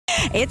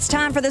It's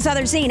time for the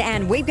Southern Scene,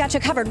 and we've got you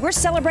covered. We're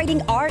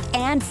celebrating art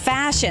and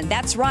fashion.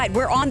 That's right.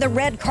 We're on the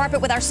red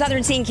carpet with our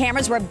Southern Scene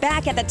cameras. We're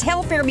back at the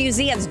Telfair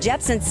Museum's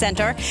Jepson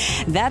Center.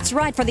 That's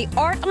right, for the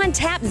Art on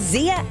Tap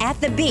Zia at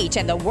the Beach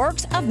and the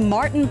works of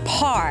Martin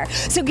Parr.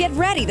 So get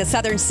ready. The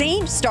Southern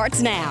Scene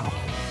starts now.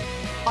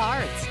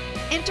 Arts,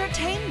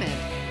 entertainment,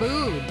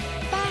 food,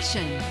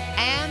 fashion,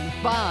 and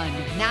fun.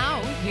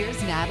 Now,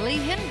 here's Natalie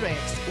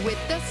Hendricks with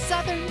the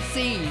Southern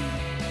Scene.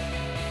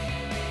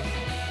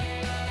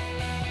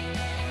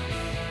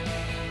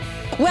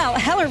 Well,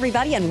 hello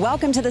everybody and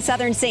welcome to the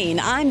Southern Scene.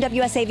 I'm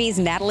WSAV's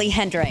Natalie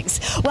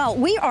Hendricks. Well,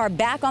 we are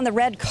back on the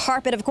red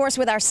carpet, of course,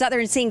 with our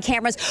Southern Scene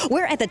cameras.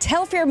 We're at the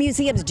Telfair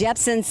Museum's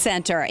Jepson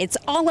Center. It's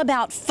all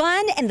about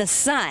fun and the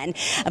sun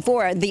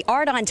for the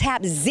Art on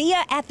Tap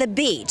Zia at the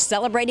Beach,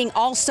 celebrating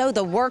also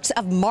the works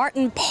of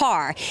Martin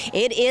Parr.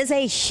 It is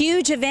a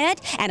huge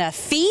event and a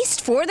feast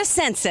for the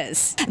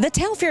senses. The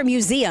Telfair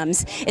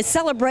Museums is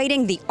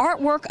celebrating the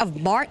artwork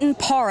of Martin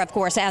Parr, of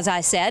course, as I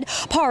said.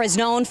 Parr is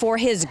known for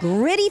his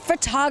gritty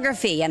photography,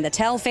 and the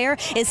Telfair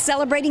is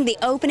celebrating the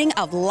opening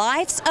of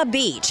Life's a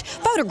Beach,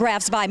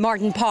 photographs by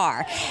Martin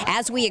Parr.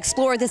 As we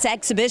explore this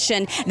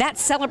exhibition that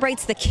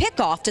celebrates the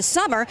kickoff to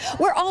summer,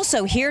 we're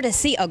also here to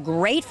see a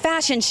great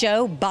fashion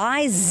show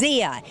by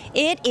Zia.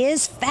 It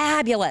is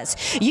fabulous.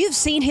 You've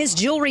seen his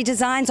jewelry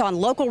designs on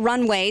local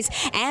runways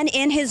and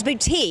in his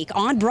boutique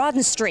on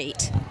Broaden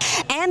Street.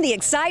 And the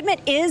excitement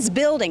is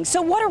building.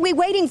 So what are we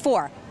waiting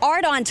for?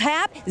 Art on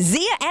Tap,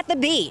 Zia at the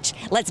Beach.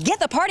 Let's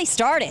get the party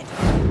started.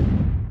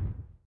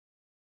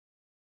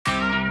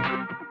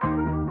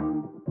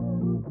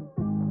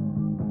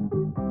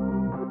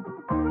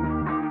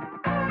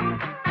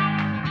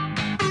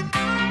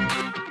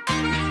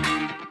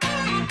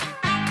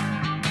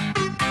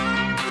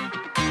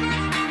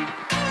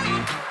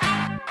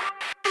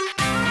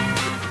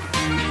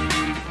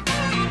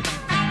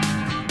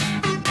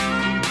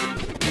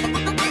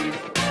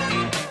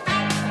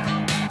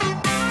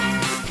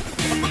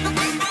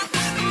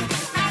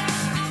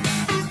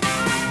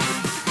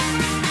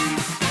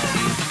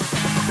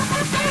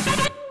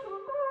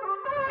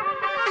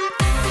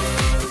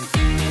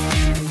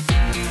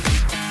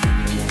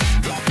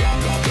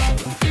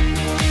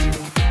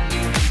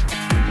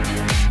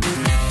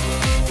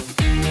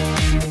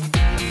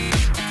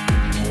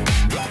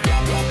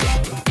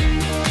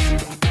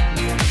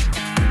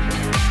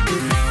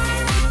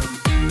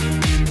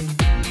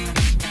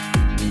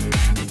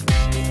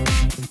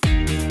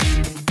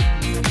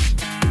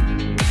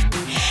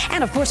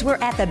 And of course, we're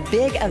at the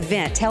big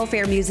event,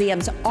 Telfair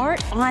Museum's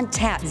Art on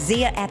Tap,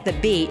 Zia at the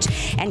Beach.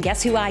 And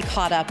guess who I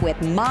caught up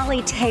with?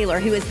 Molly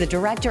Taylor, who is the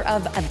Director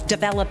of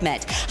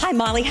Development. Hi,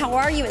 Molly. How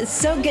are you? It's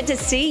so good to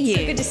see you.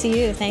 So good to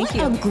see you. Thank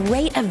you. What a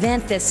great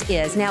event this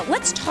is. Now,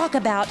 let's talk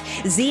about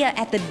Zia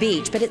at the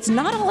Beach, but it's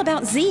not all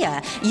about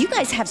Zia. You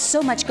guys have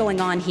so much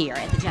going on here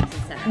at the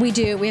Jepson Center. We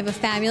do. We have a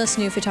fabulous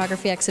new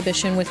photography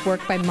exhibition with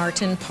work by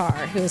Martin Parr,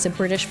 who is a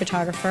British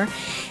photographer,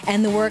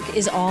 and the work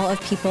is all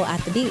of people at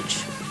the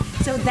beach.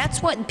 So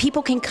that's what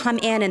people can come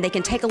in and they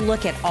can take a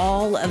look at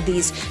all of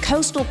these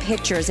coastal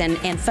pictures and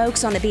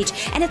folks on the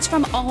beach, and it's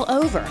from all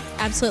over.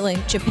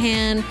 Absolutely.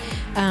 Japan,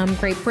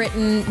 Great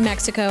Britain,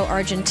 Mexico,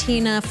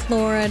 Argentina,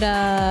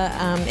 Florida.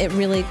 It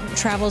really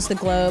travels the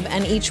globe,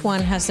 and each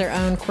one has their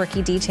own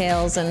quirky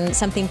details and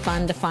something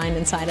fun to find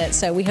inside it.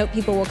 So we hope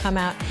people will come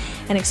out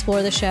and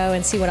explore the show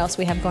and see what else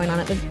we have going on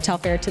at the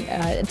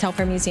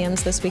Telfair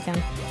Museums this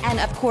weekend. And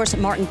of course,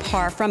 Martin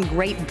Parr from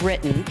Great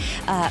Britain,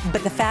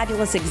 but the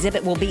fabulous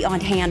exhibit will be on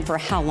hand for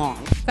how long?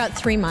 About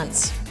 3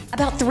 months.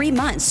 About 3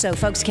 months, so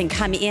folks can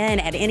come in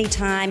at any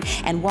time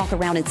and walk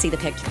around and see the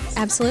pictures.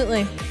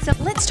 Absolutely. So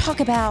let's talk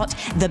about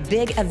the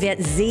big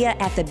event, Zia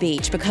at the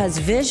Beach, because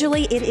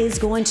visually it is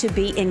going to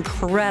be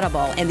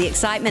incredible, and the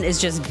excitement is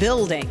just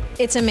building.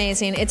 It's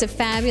amazing. It's a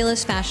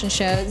fabulous fashion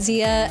show.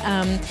 Zia,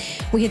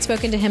 we had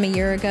spoken to him a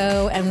year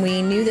ago, and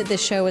we knew that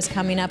this show was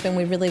coming up, and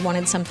we really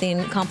wanted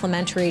something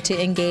complimentary to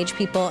engage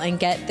people and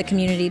get the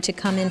community to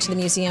come into the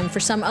museum for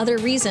some other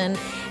reason,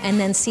 and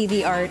then see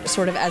the art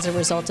sort of as a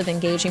result of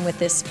engaging with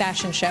this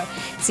fashion show.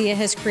 Zia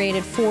has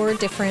created 4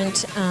 different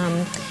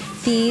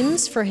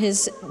themes for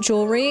his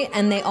jewelry,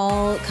 and they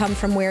all come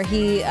from where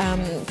he,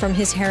 from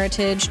his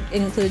heritage,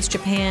 includes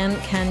Japan,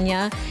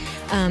 Kenya,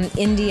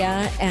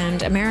 India,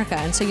 and America.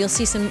 And so you'll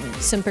see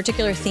some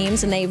particular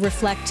themes, and they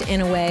reflect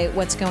in a way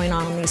what's going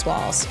on these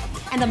walls.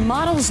 And the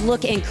models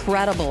look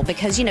incredible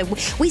because, you know,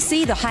 we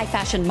see the high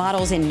fashion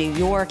models in New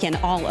York and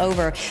all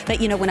over.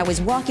 But, you know, when I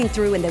was walking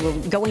through and they were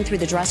going through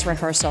the dress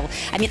rehearsal,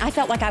 I mean, I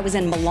felt like I was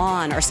in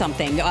Milan or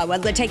something,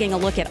 taking a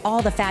look at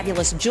all the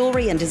fabulous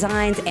jewelry and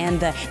designs and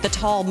the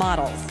tall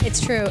models.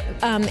 It's true.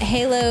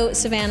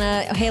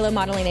 Halo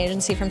Modeling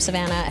Agency from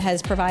Savannah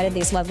has provided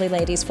these lovely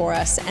ladies for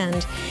us,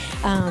 and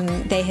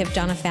they have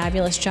done a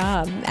fabulous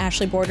job.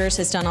 Ashley Borders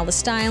has done all the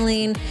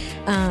styling.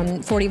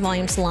 40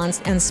 Volume Salon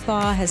and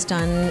Spa has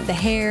done the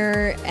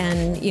hair,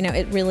 and you know,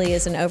 it really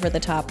is an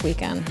over-the-top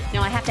weekend.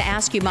 Now I have to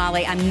ask you,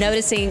 Molly, I'm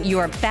noticing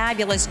your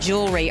fabulous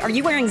jewelry. Are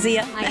you wearing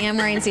Zia? I am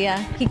wearing Zia.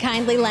 He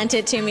kindly lent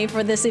it to me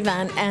for this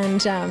event,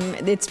 and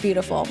it's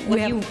beautiful.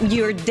 Well,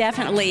 you're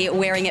definitely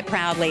wearing it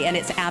proudly, and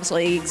it's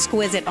absolutely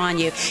exquisite on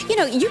you. You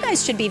know, you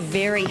guys should be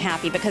very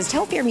happy because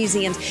Telfair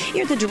Museums,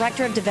 you're the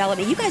director of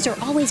development. You guys are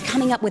always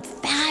coming up with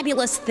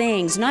fabulous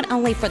things, not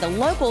only for the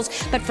locals,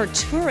 but for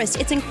tourists.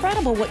 It's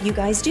incredible what you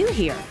guys do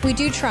here. We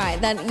do try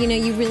that. You know,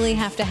 you really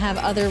have to have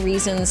other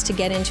reasons to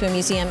get into a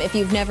museum. If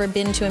you've never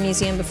been to a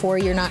museum before,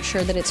 you're not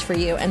sure that it's for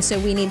you. And so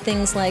we need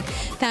things like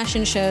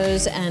fashion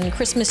shows and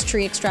Christmas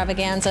tree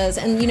extravaganzas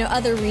and, you know,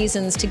 other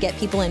reasons to get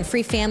people in.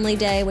 Free Family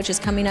Day, which is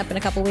coming up in a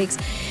couple weeks.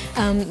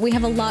 We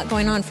have a lot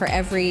going on for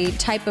every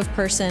type of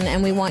person,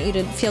 and we want you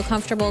to feel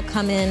comfortable,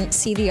 come in,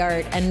 see the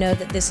art, and know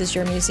that this is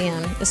your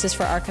museum. This is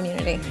for our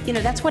community. You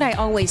know, that's what I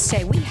always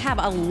say. We have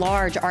a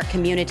large art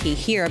community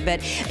here,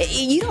 but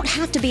you don't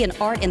have to be an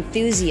art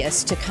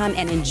enthusiast to come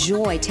and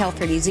enjoy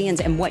Telfair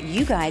Museums and what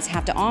you guys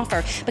have to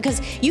offer,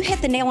 because you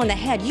hit the nail on the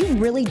head. You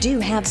really do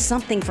have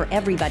something for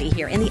everybody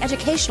here, and the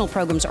educational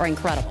programs are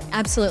incredible.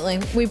 Absolutely.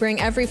 We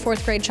bring every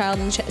 4th grade child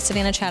in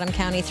Savannah-Chatham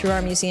County through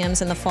our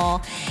museums in the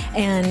fall,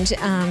 and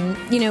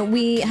you know,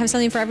 we have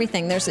something for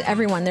everything. There's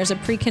everyone. There's a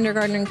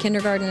pre-kindergarten and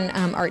kindergarten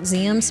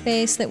Artseum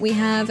space that we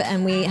have,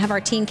 and we have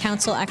our teen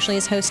council actually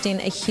is hosting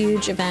a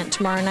huge event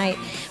tomorrow night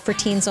for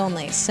teens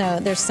only. So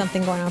there's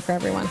something going on for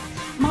everyone.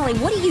 Molly,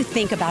 what do you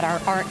think about our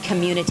art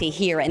community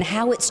here and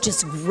how it's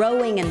just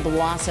growing and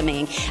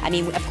blossoming? I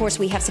mean, of course,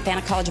 we have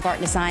Savannah College of Art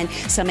and Design,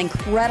 some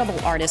incredible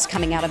artists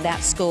coming out of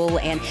that school,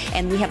 and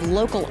we have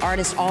local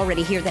artists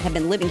already here that have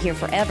been living here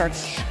forever.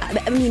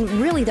 I mean,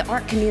 really, the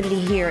art community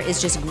here is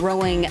just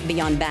growing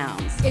beyond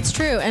bounds. It's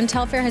true, and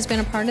Telfair has been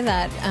a part of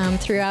that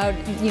throughout,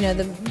 you know,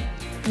 the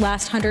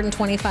last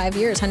 125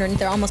 years,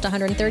 almost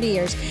 130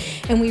 years,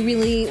 and we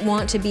really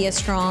want to be a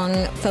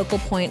strong focal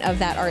point of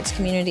that arts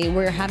community.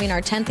 We're having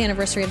our 10th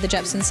anniversary of the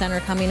Jepson Center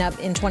coming up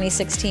in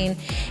 2016,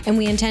 and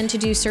we intend to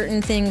do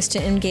certain things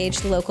to engage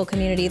the local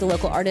community, the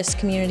local artist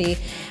community,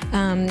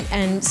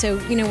 and so,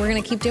 you know, we're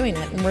going to keep doing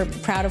it, and we're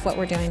proud of what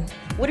we're doing.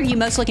 What are you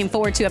most looking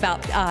forward to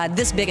about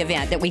this big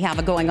event that we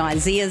have going on,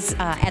 Zia's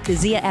at the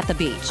Zia at the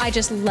Beach? I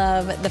just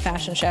love the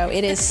fashion show.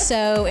 It is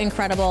so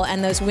incredible,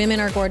 and those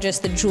women are gorgeous.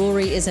 The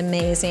jewelry is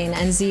amazing,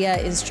 and Zia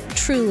is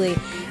truly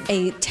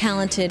a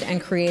talented and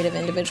creative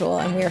individual,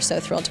 and we are so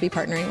thrilled to be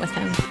partnering with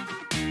him.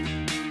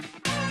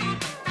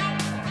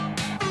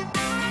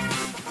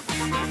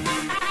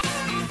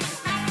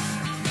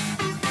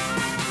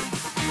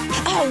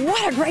 Oh,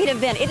 what a great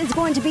event. It is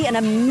going to be an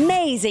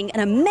amazing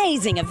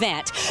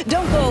event.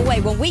 Don't go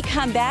away. When we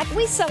come back,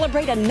 we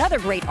celebrate another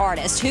great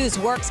artist whose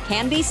works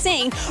can be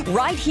seen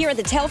right here at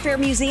the Telfair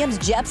Museum's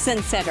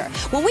Jepson Center.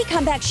 When we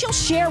come back, she'll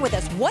share with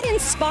us what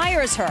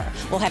inspires her.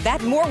 We'll have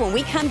that and more when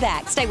we come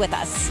back. Stay with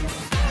us.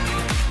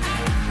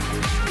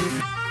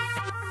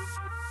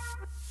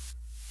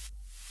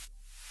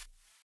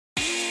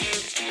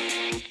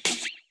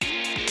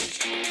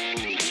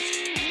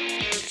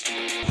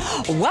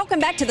 Welcome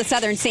back to the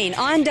Southern Scene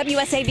on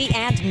WSAV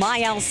and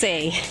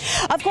MyLC.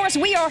 Of course,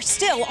 we are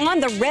still on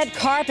the red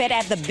carpet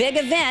at the big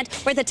event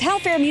where the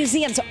Telfair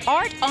Museum's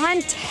Art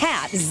on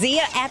Tap,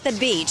 Zia at the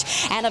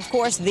Beach. And of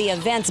course, the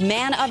event's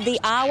man of the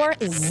hour,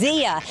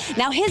 Zia.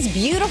 Now, his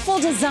beautiful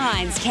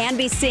designs can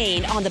be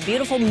seen on the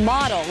beautiful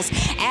models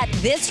at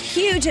this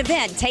huge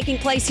event taking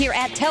place here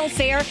at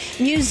Telfair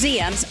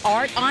Museum's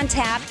Art on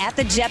Tap at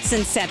the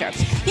Jepson Center.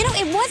 You know,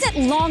 it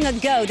wasn't long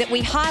ago that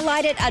we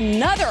highlighted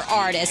another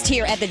artist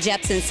here at the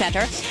Jepson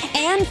Center,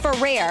 Anne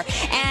Ferrer,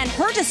 and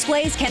her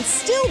displays can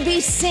still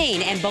be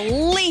seen, and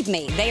believe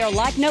me, they are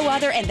like no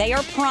other and they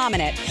are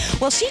prominent.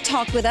 Well, she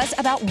talked with us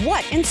about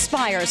what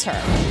inspires her.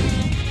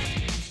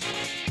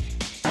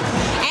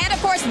 And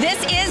of course, this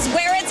is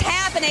where it's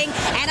happening,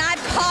 and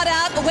I've caught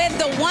up with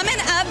the woman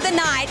of the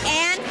night,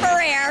 Anne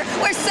Ferrer.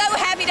 We're so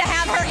happy to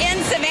have her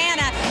in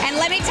Savannah, and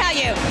let me tell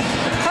you,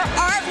 her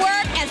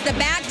artwork as the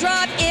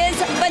backdrop is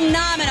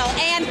phenomenal.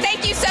 Anne,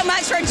 thank you so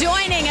much for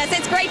joining us.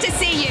 It's great to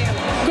see you.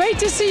 Great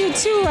to see you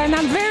too, and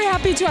I'm very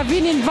happy to have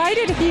been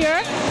invited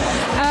here.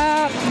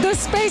 The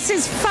space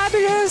is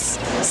fabulous.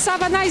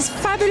 Savannah is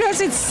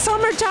fabulous. It's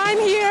summertime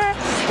here.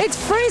 It's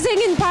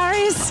freezing in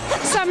Paris,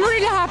 so I'm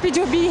really happy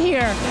to be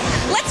here.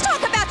 Let's talk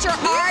about your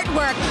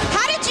artwork.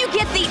 How did you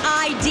get the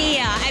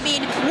idea? I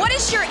mean, what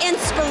is your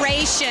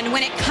inspiration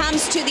when it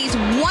comes to these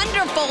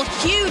wonderful,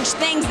 huge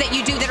things that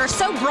you do that are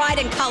so bright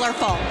and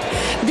colorful?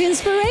 The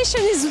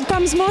inspiration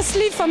comes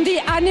mostly from the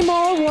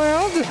animal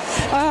world,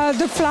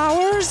 the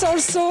flowers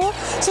also.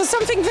 So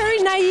something very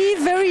naive,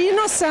 very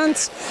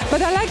innocent,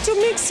 but I like to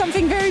mix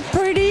something very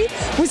pretty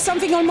with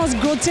something almost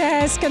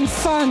grotesque and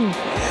fun.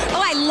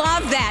 Oh, I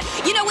love that.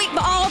 You know, we're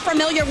all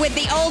familiar with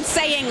the old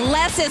saying,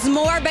 less is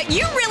more, but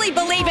you really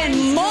believe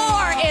in more.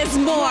 more is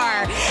more.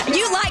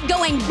 You like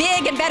going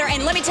big and better,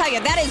 and let me tell you,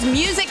 that is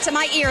music to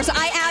my ears.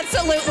 I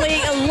absolutely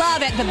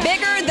love it. The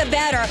bigger, the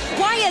better.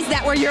 Why is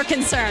that where you're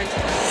concerned?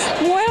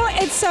 Well,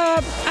 it's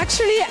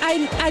actually,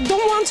 I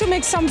don't want to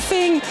make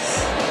something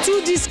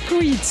too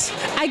discreet.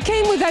 I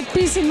came with that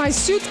piece in my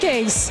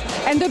suitcase,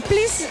 and the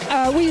piece,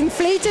 we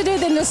inflated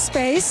it in the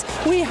space,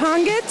 we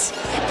hung it,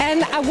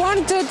 and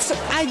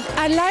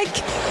I like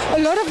a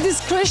lot of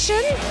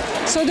discretion,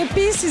 so the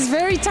piece is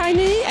very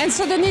tiny, and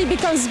suddenly it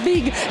becomes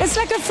big. It's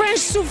like a French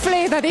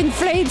souffle that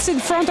inflates in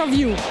front of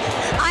you.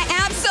 I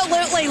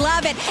absolutely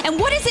love it. And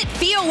what does it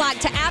feel like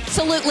to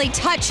absolutely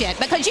touch it?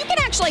 Because you can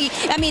actually,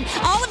 I mean,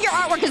 all of your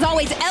artwork is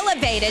always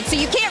elevated, so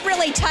you can't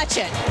really touch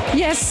it.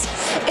 Yes,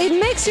 it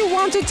makes you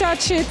want to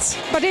touch it,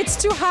 but it's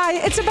too high.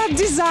 It's about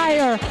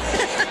desire.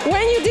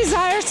 When you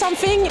desire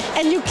something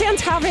and you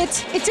can't have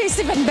it, it tastes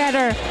even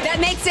better. That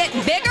makes it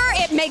bigger,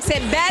 it makes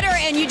it better,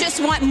 and you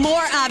just want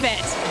more of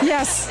it.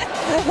 Yes.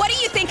 What do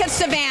you think of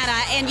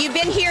Savannah? And you've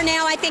been here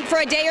now, I think, for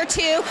a day or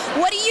two.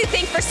 What do you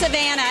think for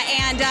Savannah?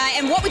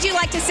 And what would you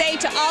like to say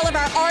to all of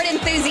our art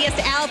enthusiasts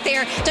out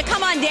there to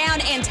come on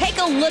down and take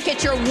a look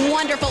at your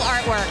wonderful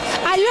artwork?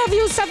 I love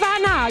you,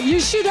 Savannah. You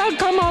should all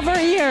come over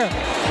here.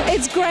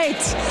 It's great.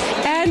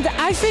 And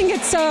I think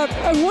it's a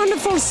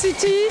wonderful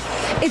city.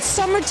 It's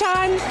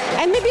summertime,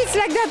 and maybe it's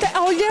like that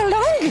all year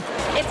long.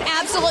 It's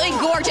absolutely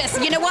gorgeous.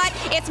 You know what?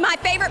 It's my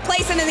favorite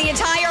place in the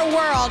entire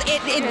world.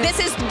 This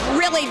is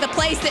really the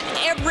place that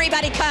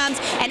everybody comes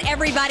and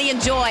everybody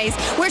enjoys.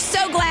 We're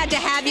so glad to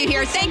have you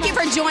here. Thank you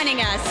for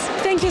joining us.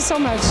 Thank you so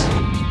much.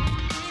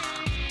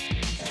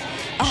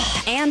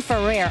 Oh, Anne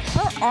Ferrer,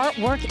 her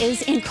artwork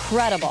is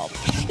incredible.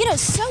 You know,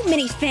 so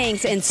many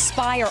things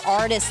inspire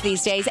artists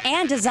these days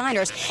and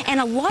designers, and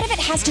a lot of it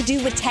has to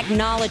do with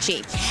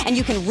technology. And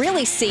you can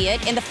really see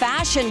it in the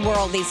fashion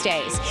world these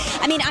days.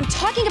 I mean, I'm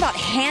talking about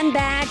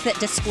handbags that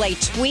display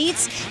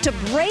tweets to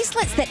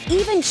bracelets that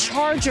even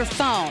charge your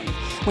phone.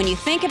 When you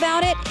think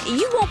about it,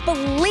 you won't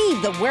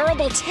believe the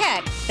wearable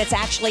tech that's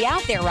actually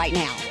out there right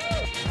now.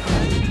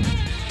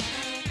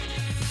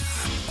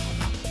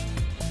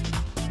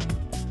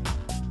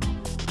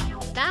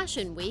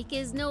 Fashion Week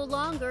is no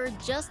longer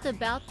just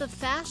about the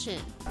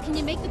fashion. Can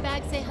you make the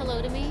bag say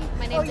hello to me?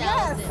 My name's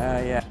Allison.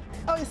 Yeah.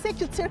 Oh, it's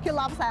such a turkey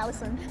loves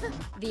Allison.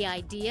 The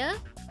idea?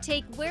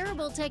 Take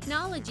wearable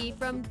technology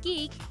from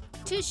geek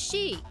to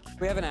chic.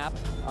 We have an app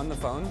on the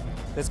phone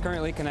that's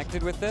currently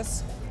connected with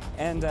this,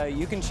 and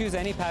you can choose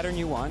any pattern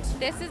you want.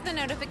 This is the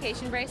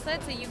notification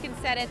bracelet, so you can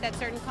set it that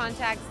certain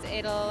contacts,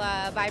 it'll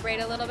vibrate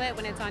a little bit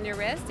when it's on your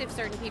wrist if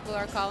certain people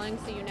are calling,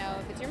 so you know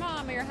if it's your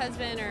mom or your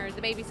husband or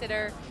the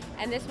babysitter.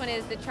 And this one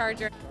is the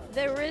charger.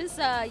 There is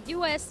a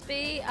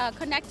USB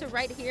connector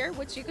right here,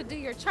 which you could do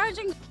your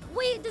charging.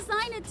 We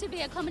designed it to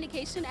be a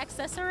communication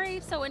accessory,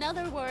 so in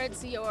other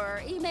words,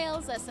 your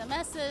emails,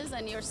 SMSs,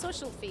 and your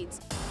social feeds.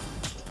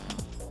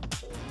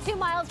 2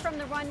 miles from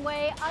the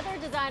runway, other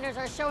designers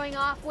are showing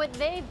off what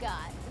they've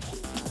got.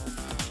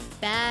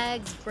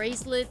 Bags,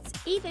 bracelets,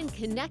 even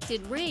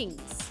connected rings.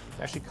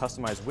 Actually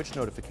customize which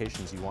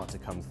notifications you want to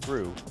come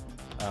through.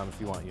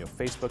 If you want,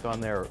 Facebook on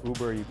there or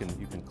Uber, you can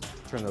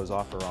turn those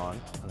off or on.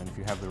 And then if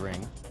you have the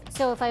ring.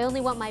 So if I only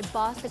want my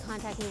boss to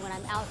contact me when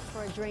I'm out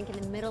for a drink in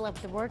the middle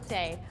of the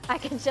workday, I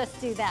can just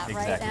do that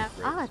right now.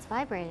 Oh, it's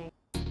vibrating.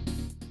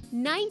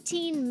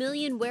 19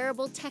 million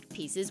wearable tech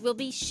pieces will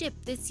be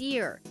shipped this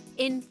year.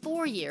 In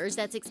 4 years,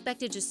 that's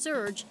expected to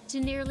surge to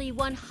nearly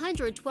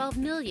 112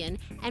 million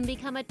and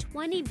become a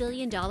 $20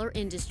 billion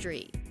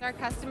industry. Our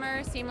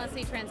customer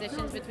seamlessly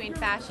transitions between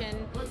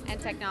fashion and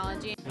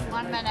technology.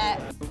 1 minute.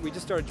 We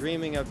just started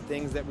dreaming of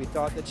things that we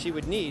thought that she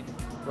would need,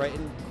 right,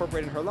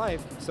 incorporated in her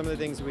life. Some of the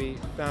things we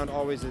found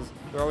always is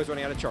they're always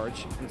running out of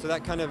charge. And so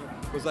that kind of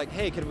was like,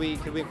 hey, could we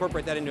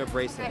incorporate that into a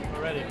bracelet? Okay.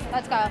 We're ready.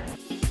 Let's go.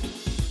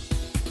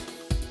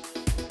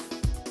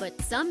 But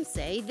some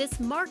say this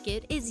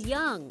market is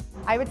young.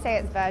 I would say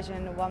it's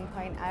version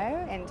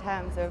 1.0 in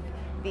terms of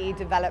the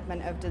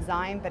development of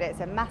design, but it's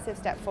a massive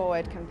step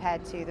forward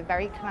compared to the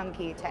very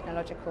clunky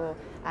technological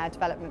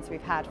developments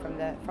we've had from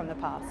the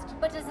past.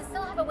 But does it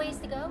still have a ways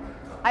to go?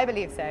 I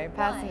believe so,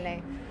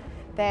 personally. Why?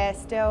 They're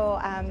still,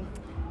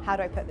 how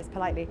do I put this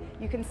politely?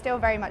 You can still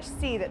very much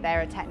see that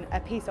they're a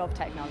piece of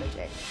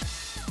technology.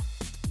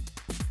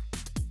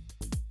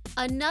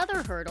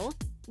 Another hurdle,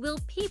 will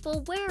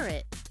people wear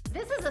it?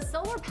 This is a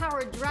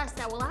solar-powered dress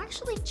that will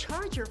actually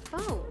charge your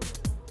phone.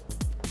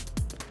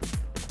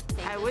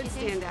 I would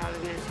stand out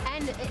in it.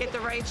 And get the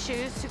right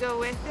shoes to go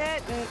with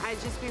it, and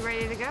I'd just be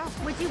ready to go.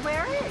 Would you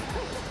wear it?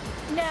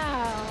 No.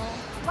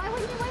 Why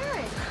wouldn't you wear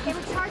it? It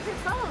would charge your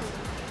phone.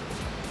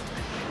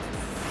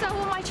 So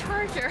will my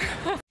charger.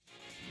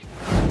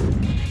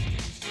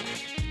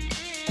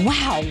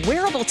 Wow,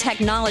 wearable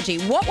technology.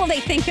 What will they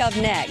think of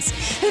next?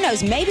 Who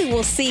knows? Maybe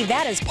we'll see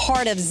that as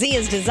part of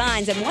Zia's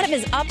designs in one of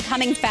his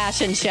upcoming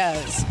fashion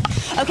shows.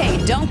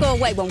 Okay, don't go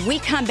away. When we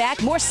come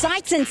back, more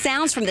sights and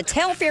sounds from the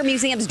Telfair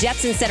Museum's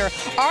Jepson Center.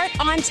 Art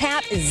on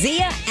Tap,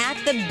 Zia at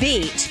the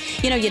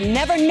Beach. You know, you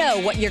never know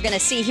what you're going to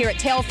see here at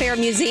Telfair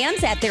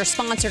Museums at their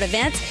sponsored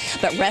events,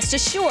 but rest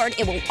assured,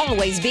 it will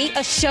always be a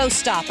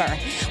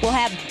showstopper. We'll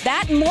have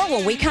that and more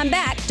when we come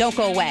back. Don't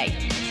go away.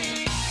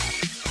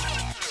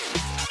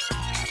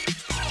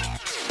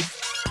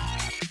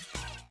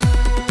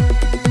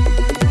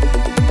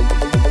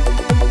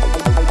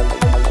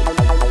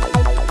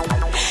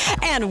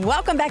 And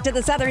welcome back to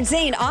the Southern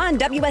Scene on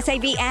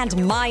WSAV and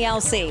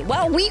MyLC.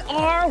 Well, we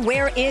are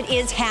where it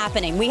is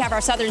happening. We have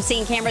our Southern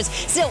Scene cameras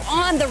still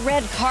on the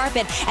red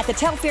carpet at the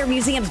Telfair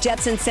Museum's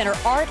Jepson Center.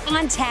 Art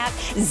on Tap,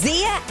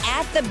 Zia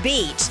at the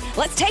Beach.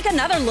 Let's take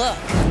another look.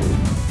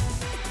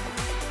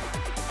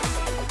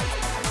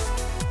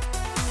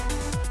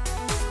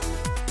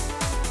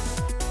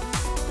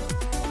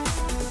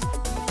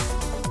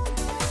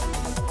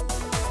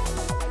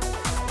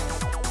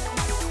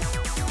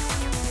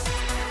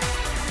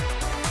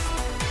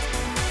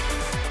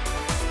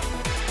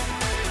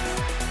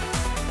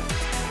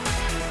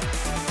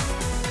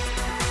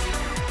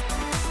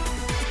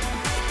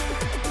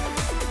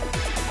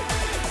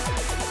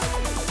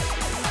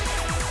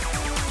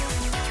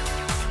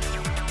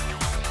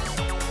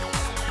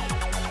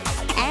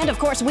 And of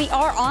course, we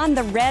are on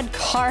the red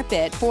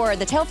carpet for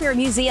the Telfair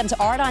Museum's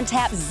Art on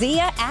Tap,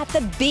 Zia at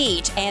the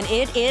Beach. And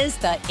it is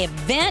the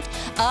event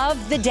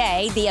of the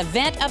day, the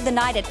event of the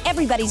night, and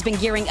everybody's been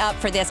gearing up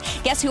for this.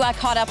 Guess who I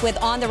caught up with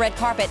on the red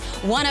carpet?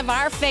 One of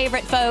our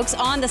favorite folks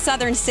on the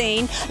Southern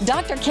Scene,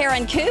 Dr.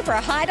 Karen Cooper.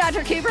 Hi,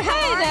 Dr. Cooper.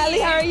 Hi, Natalie.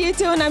 How are you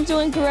doing? I'm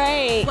doing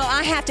great. Well,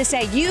 I have to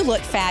say, you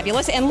look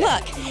fabulous. And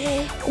look,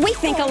 we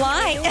think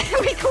alike.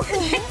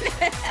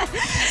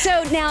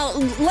 So now,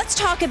 let's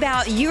talk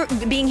about you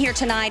being here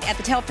tonight at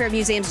the Telfair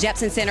Museum's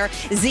Jepson Center,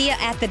 Zia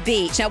at the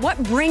Beach. Now,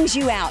 what brings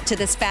you out to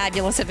this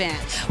fabulous event?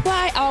 Well,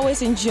 I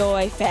always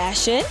enjoy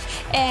fashion,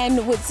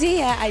 and with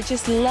Zia, I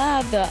just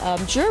love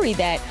the jewelry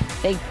that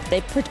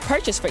they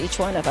purchase for each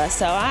one of us,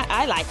 so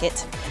I like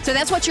it. So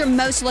that's what you're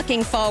most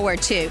looking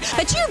forward to.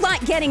 But you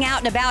like getting out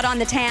and about on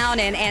the town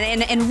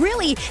and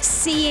really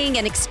seeing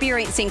and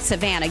experiencing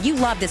Savannah. You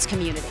love this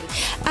community.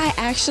 I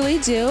actually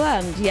do.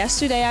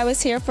 Yesterday I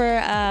was here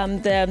for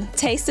the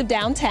Taste of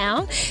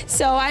Downtown,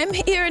 so I'm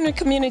here in the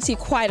community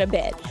quite a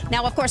bit.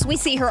 Now, of course, we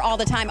see her all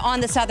the time on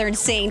the Southern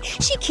Scene.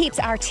 She keeps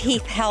our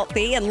teeth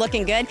healthy and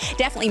looking good.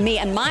 Definitely me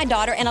and my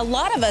daughter and a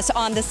lot of us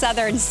on the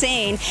Southern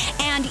Scene.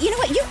 And you know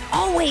what? You're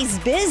always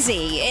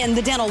busy in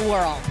the dental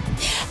world.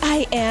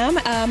 I am.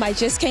 I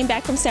just came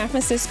back from San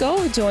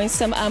Francisco doing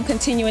some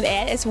continuing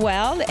ed as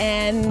well,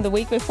 and the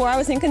week before I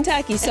was in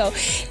Kentucky. So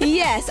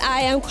yes,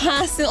 I am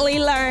constantly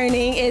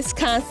learning. It's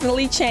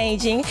constantly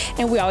changing,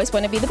 and we always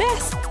want to be the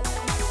best.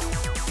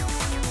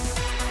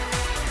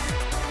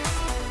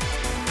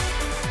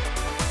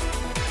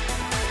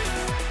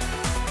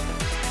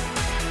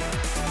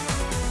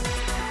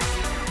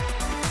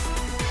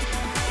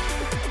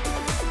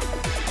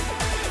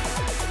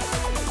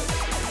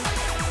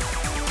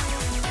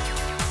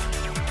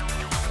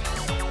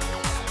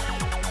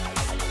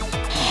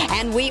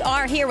 And we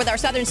are here with our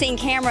Southern Scene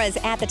cameras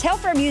at the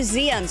Telfair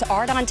Museum's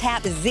Art on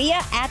Tap, Zia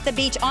at the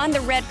Beach on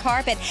the red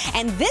carpet.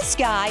 And this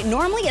guy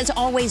normally is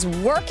always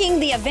working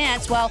the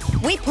events. Well,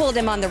 we pulled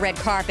him on the red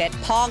carpet.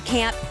 Paul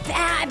Camp,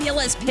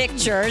 fabulous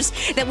pictures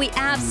that we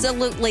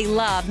absolutely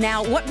love.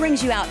 Now, what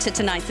brings you out to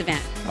tonight's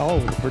event? Oh,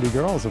 the pretty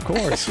girls, of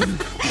course.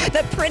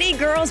 The pretty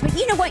girls, but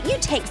you know what? You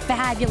take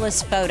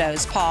fabulous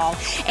photos, Paul.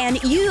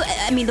 And you,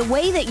 I mean, the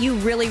way that you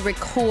really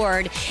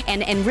record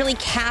and really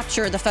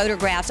capture the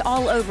photographs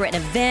all over at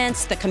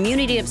events, the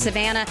community of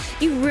Savannah,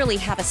 you really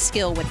have a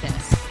skill with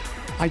this.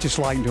 I just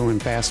like doing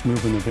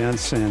fast-moving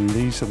events, and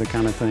these are the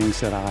kind of things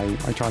that I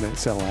try to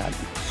excel at.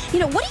 You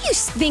know, what do you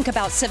think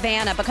about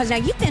Savannah? Because now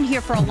you've been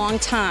here for a long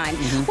time.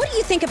 What do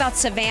you think about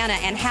Savannah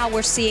and how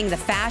we're seeing the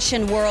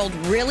fashion world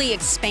really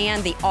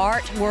expand, the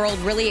art world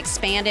really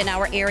expand in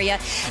our area?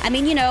 I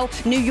mean, you know,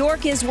 New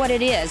York is what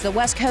it is. The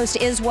West Coast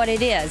is what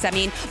it is. I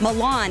mean,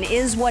 Milan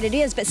is what it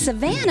is. But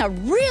Savannah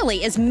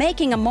really is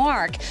making a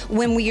mark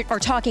when we are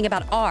talking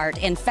about art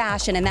and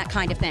fashion and that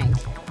kind of thing.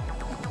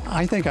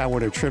 I think I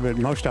would attribute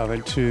most of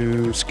it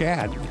to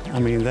SCAD. I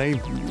mean,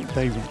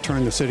 they've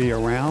turned the city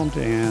around,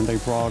 and they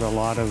brought a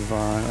lot of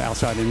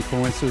outside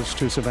influences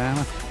to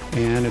Savannah,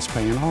 and it's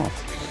paying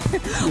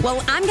off.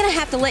 Well, I'm going to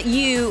have to let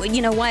you,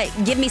 you know what,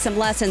 give me some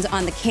lessons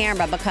on the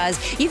camera,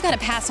 because you've got to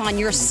pass on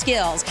your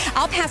skills.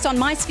 I'll pass on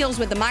my skills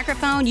with the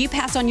microphone. You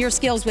pass on your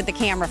skills with the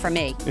camera for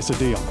me. It's a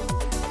deal.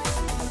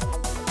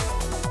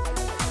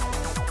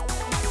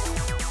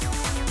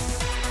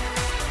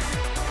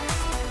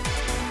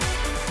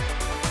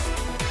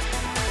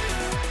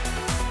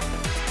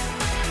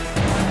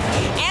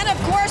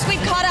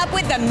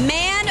 With the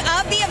man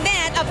of the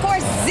event, of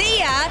course,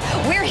 Zia.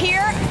 We're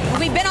here.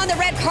 We've been on the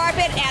red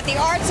carpet at the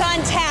Arts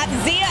on Tap,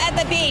 Zia at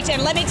the Beach,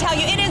 and let me tell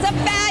you, it is a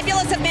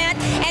fabulous event,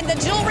 and the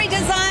jewelry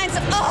designs,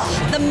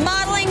 oh, the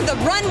modeling, the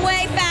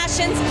runway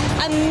fashions,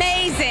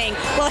 amazing.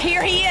 Well,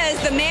 here he is,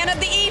 the man of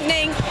the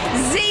evening,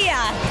 Zia.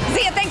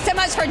 Zia, thanks so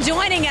much for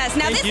joining us.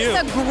 Now, this is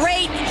a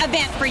great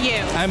event for you.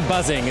 I'm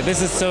buzzing.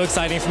 This is so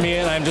exciting for me,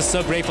 and I'm just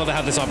so grateful to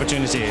have this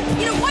opportunity.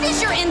 You know, what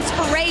is your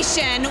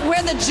inspiration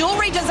where the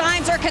jewelry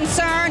designs are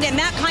concerned and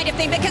that kind of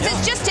thing? Because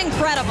it's just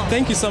incredible.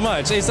 Thank you so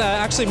much. It's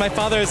actually, my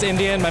father is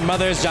Indian, my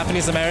mother is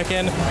Japanese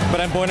American, but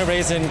I'm born and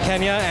raised in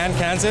Kenya and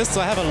Kansas, so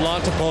I have a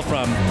lot to pull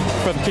from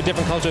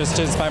different cultures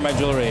to inspire my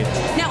jewelry.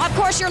 Now, of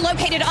course, you're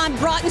located on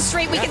Broughton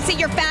Street. We can see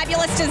your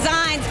fabulous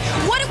designs.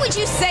 What would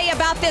you say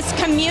about this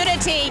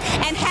community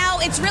and how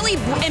it's really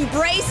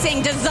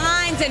embracing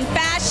designs and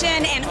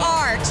fashion and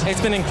art?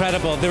 It's been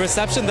incredible. The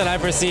reception that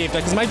I've received,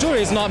 because my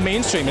jewelry is not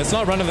mainstream, it's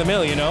not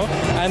run-of-the-mill, you know,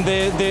 and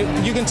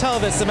you can tell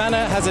that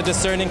Savannah has a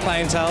discerning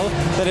clientele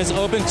that is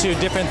open to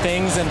different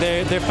things, and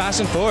they're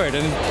fashion-forward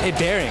and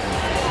daring.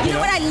 You know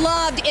what I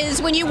loved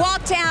is when you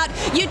walked out,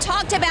 you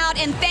talked about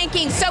and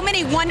thanking so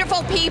many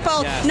wonderful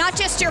people, not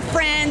just your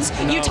friends.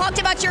 No. You talked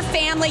about your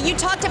family. You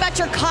talked about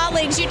your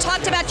colleagues. You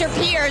talked about your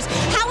peers.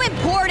 How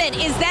important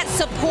is that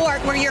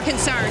support where you're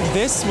concerned?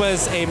 This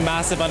was a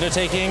massive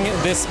undertaking,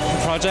 this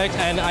project,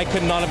 and I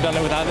could not have done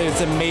it without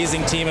this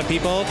amazing team of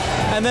people.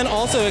 And then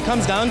also it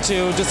comes down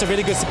to just a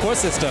really good support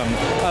system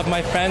of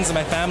my friends and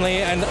my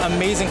family and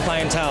amazing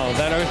clientele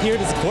that are here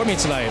to support me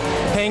tonight,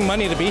 paying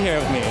money to be here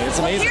with me. It's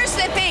amazing. Well, here's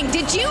the thing.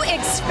 Did you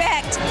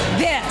expect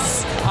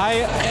this?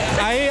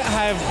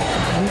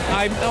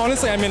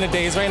 Honestly, I'm in a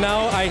daze right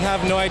now. I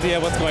have no idea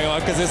what's going on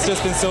because it's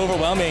just been so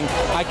overwhelming.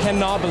 I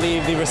cannot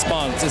believe the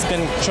response. It's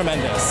been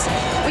tremendous.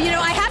 Well, you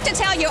know, I have to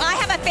tell you, I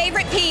have a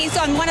favorite piece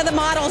on one of the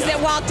models that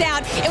walked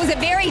out. It was a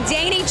very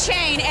dainty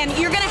chain, and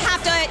you're going to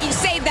have to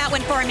save that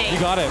one for me. You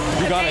got it.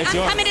 You got it. It's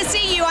I'm coming to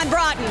see you on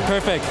Broughton.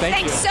 Perfect.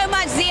 Thanks so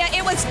much, Zia.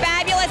 It was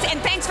fabulous,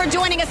 and thanks for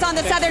joining us on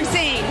the Southern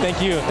Scene.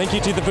 Thank you. Thank you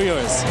to the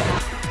viewers.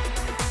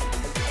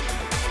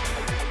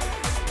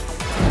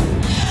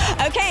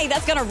 Okay,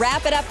 that's going to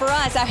wrap it up for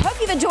us. I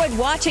hope you've enjoyed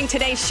watching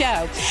today's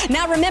show.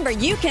 Now, remember,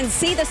 you can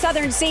see the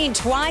Southern Scene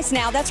twice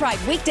now. That's right,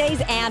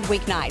 weekdays and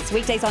weeknights.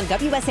 Weekdays on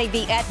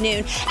WSAV at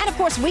noon, and of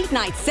course,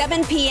 weeknights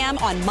 7 p.m.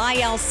 on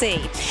MyLC.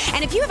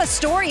 And if you have a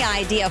story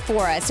idea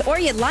for us, or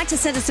you'd like to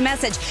send us a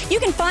message, you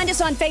can find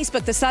us on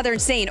Facebook, The Southern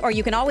Scene, or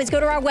you can always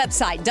go to our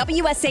website,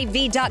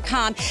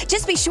 WSAV.com.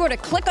 Just be sure to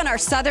click on our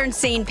Southern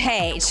Scene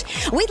page.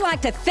 We'd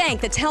like to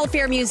thank the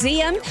Telfair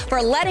Museum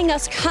for letting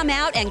us come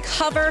out and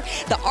cover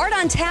the Art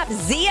on Tap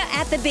Zia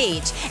at the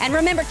Beach. And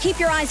remember, keep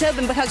your eyes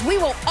open because we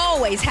will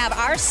always have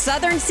our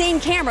Southern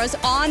Scene cameras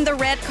on the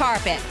red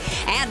carpet.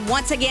 And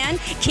once again,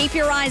 keep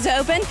your eyes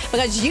open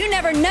because you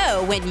never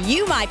know when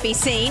you might be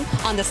seen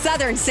on the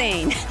Southern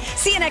Scene.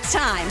 See you next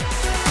time.